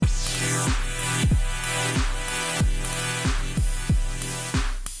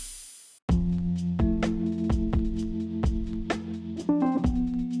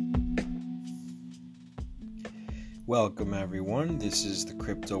Welcome, everyone. This is the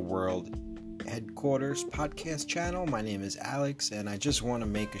Crypto World Headquarters podcast channel. My name is Alex, and I just want to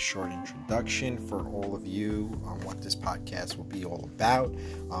make a short introduction for all of you on what this podcast will be all about.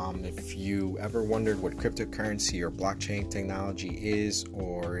 If you ever wondered what cryptocurrency or blockchain technology is,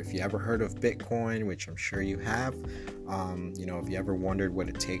 or if you ever heard of Bitcoin, which I'm sure you have, if you ever wondered what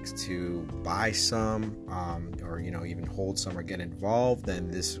it takes to buy some, or even hold some or get involved,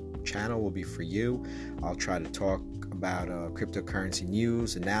 then this channel will be for you. I'll try to talk about cryptocurrency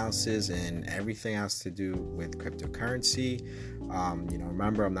news, analysis, and everything else to do with cryptocurrency.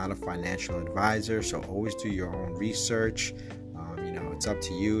 Remember, I'm not a financial advisor, so always do your own research. It's up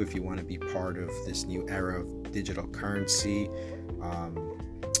to you if you want to be part of this new era of digital currency.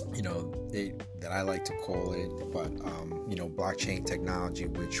 That I like to call it, but blockchain technology,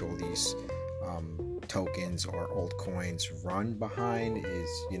 which all these tokens or altcoins run behind, is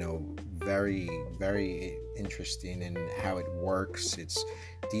very, very interesting in how it works. It's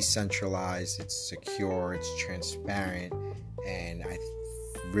decentralized, it's secure, it's transparent, and I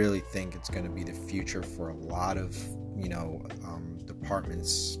really think it's going to be the future for a lot of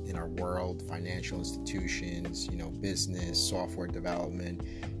departments in our world, financial institutions, business, software development,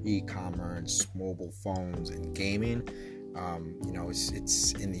 e-commerce, mobile phones, and gaming.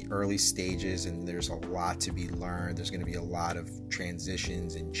 It's in the early stages, and there's a lot to be learned. There's going to be a lot of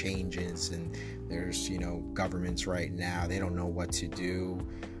transitions and changes, and there's governments right now, they don't know what to do,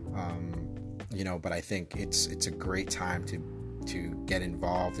 but I think it's a great time to get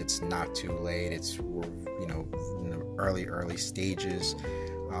involved. It's not too late. We're in the early stages.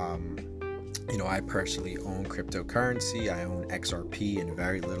 I personally own cryptocurrency. I own XRP and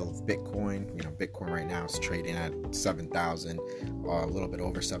very little of Bitcoin. Bitcoin right now is trading at 7,000, a little bit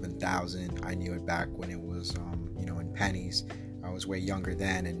over 7,000. I knew it back when it was, in pennies. I was way younger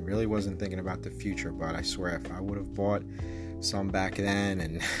then and really wasn't thinking about the future. But I swear, if I would have bought some back then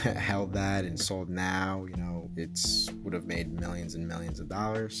and held that and sold now, it would have made millions and millions of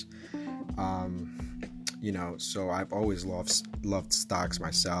dollars. So I've always loved stocks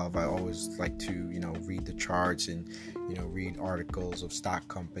myself. I always like to, read the charts and, read articles of stock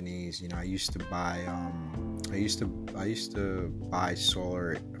companies. I used to buy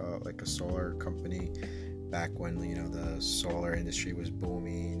solar, like a solar company back when, the solar industry was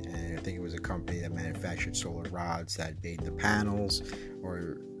booming. And I think it was a company that manufactured solar rods that made the panels,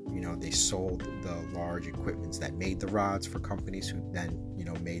 or they sold the large equipments that made the rods for companies who then,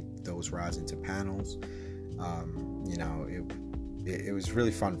 made those rods into panels. It was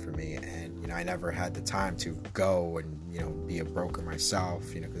really fun for me, and I never had the time to go and be a broker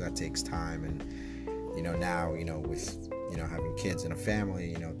myself, because that takes time. And now with having kids and a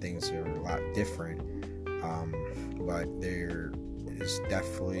family, things are a lot different. But there is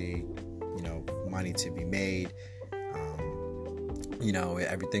definitely money to be made.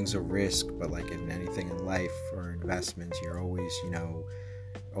 Everything's a risk, but like in anything in life or investments, you're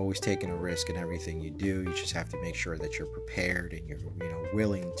always taking a risk in everything you do. You just have to make sure that you're prepared and you're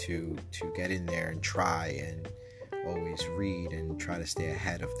willing to get in there and try, and always read and try to stay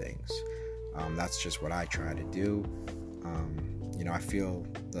ahead of things. That's just what I try to do. I feel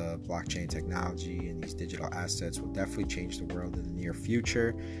the blockchain technology and these digital assets will definitely change the world in the near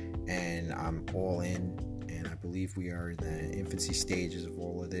future, and I'm all in. And I believe we are in the infancy stages of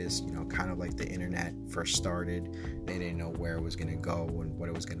all of this, kind of like the internet first started. They didn't know where it was going to go and what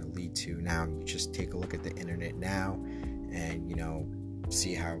it was going to lead to. Now you just take a look at the internet now and,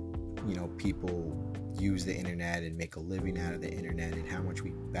 see how, people use the internet and make a living out of the internet, and how much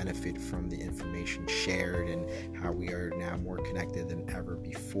we benefit from the information shared, and how we are now more connected than ever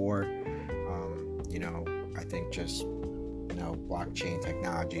before. I think just blockchain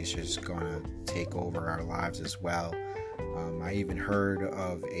technology is just going to take over our lives as well. I even heard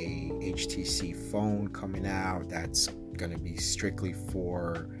of a HTC phone coming out that's going to be strictly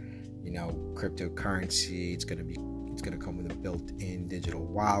for, cryptocurrency. It's going to come with a built-in digital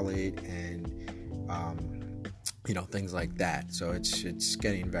wallet and, things like that. So it's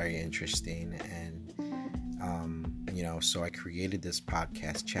getting very interesting. And, so I created this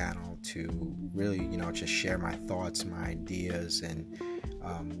podcast channel to really, just share my thoughts, my ideas, and,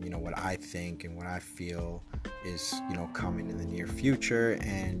 what I think and what I feel is, coming in the near future.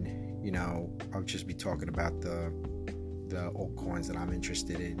 And, I'll just be talking about the altcoins that I'm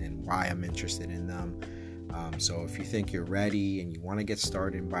interested in and why I'm interested in them. So if you think you're ready and you want to get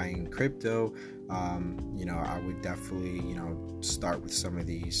started in buying crypto, I would definitely, start with some of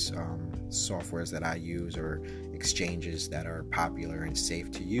these softwares that I use, or exchanges that are popular and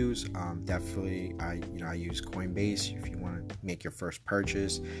safe to use. Definitely, I use Coinbase. If you want to make your first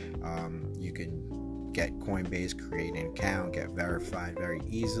purchase, you can get Coinbase, create an account, get verified very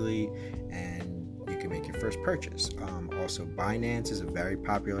easily, and you can make your first purchase. Also, Binance is a very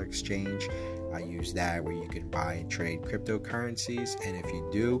popular exchange. I use that where you can buy and trade cryptocurrencies, and if you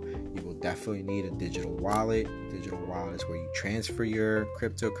do, you will definitely need a digital wallet. Digital wallet is where you transfer your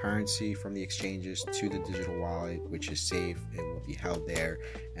cryptocurrency from the exchanges to the digital wallet, which is safe. It will be held there,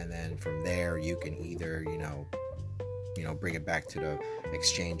 and then from there you can either bring it back to the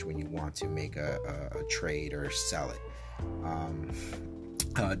exchange when you want to make a trade or sell it.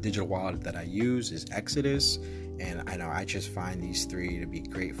 Digital wallet that I use is Exodus, and I know I just find these three to be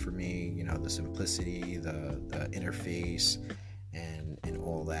great for me. The simplicity, the interface, and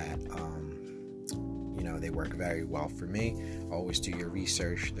all that. They work very well for me. Always do your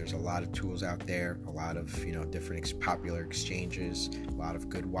research. There's a lot of tools out there, a lot of different popular exchanges, a lot of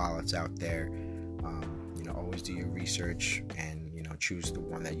good wallets out there. Always do your research and choose the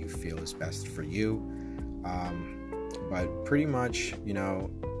one that you feel is best for you. But pretty much,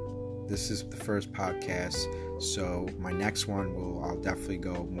 this is the first podcast, so my next one I'll definitely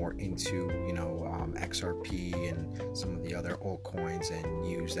go more into XRP and some of the other altcoins and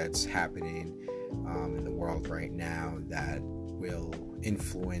news that's happening in the world right now that will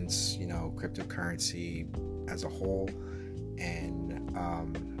influence cryptocurrency as a whole. And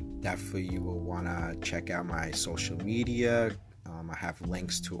definitely you will want to check out my social media. I have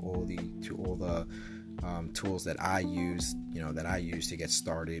links to all the tools that I use to get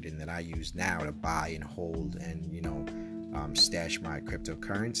started, and that I use now to buy and hold and stash my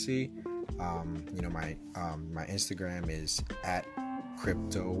cryptocurrency. My Instagram is at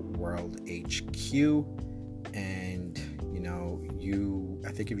CryptoWorldHQ, and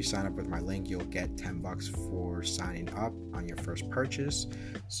I think if you sign up with my link, you'll get $10 for signing up on your first purchase.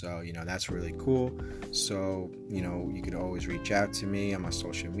 So that's really cool. So you can always reach out to me on my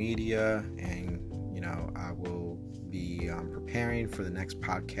social media, and I will be preparing for the next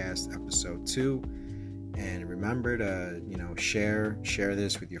podcast, episode 2. And remember to share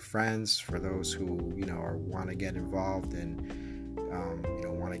this with your friends, for those who want to get involved and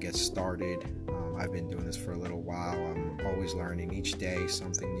want to get started. I've been doing this for a little while. I'm always learning each day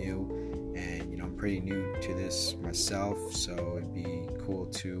something new, and I'm pretty new to this myself, so it'd be cool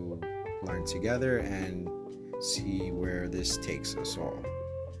to learn together and see where this takes us all.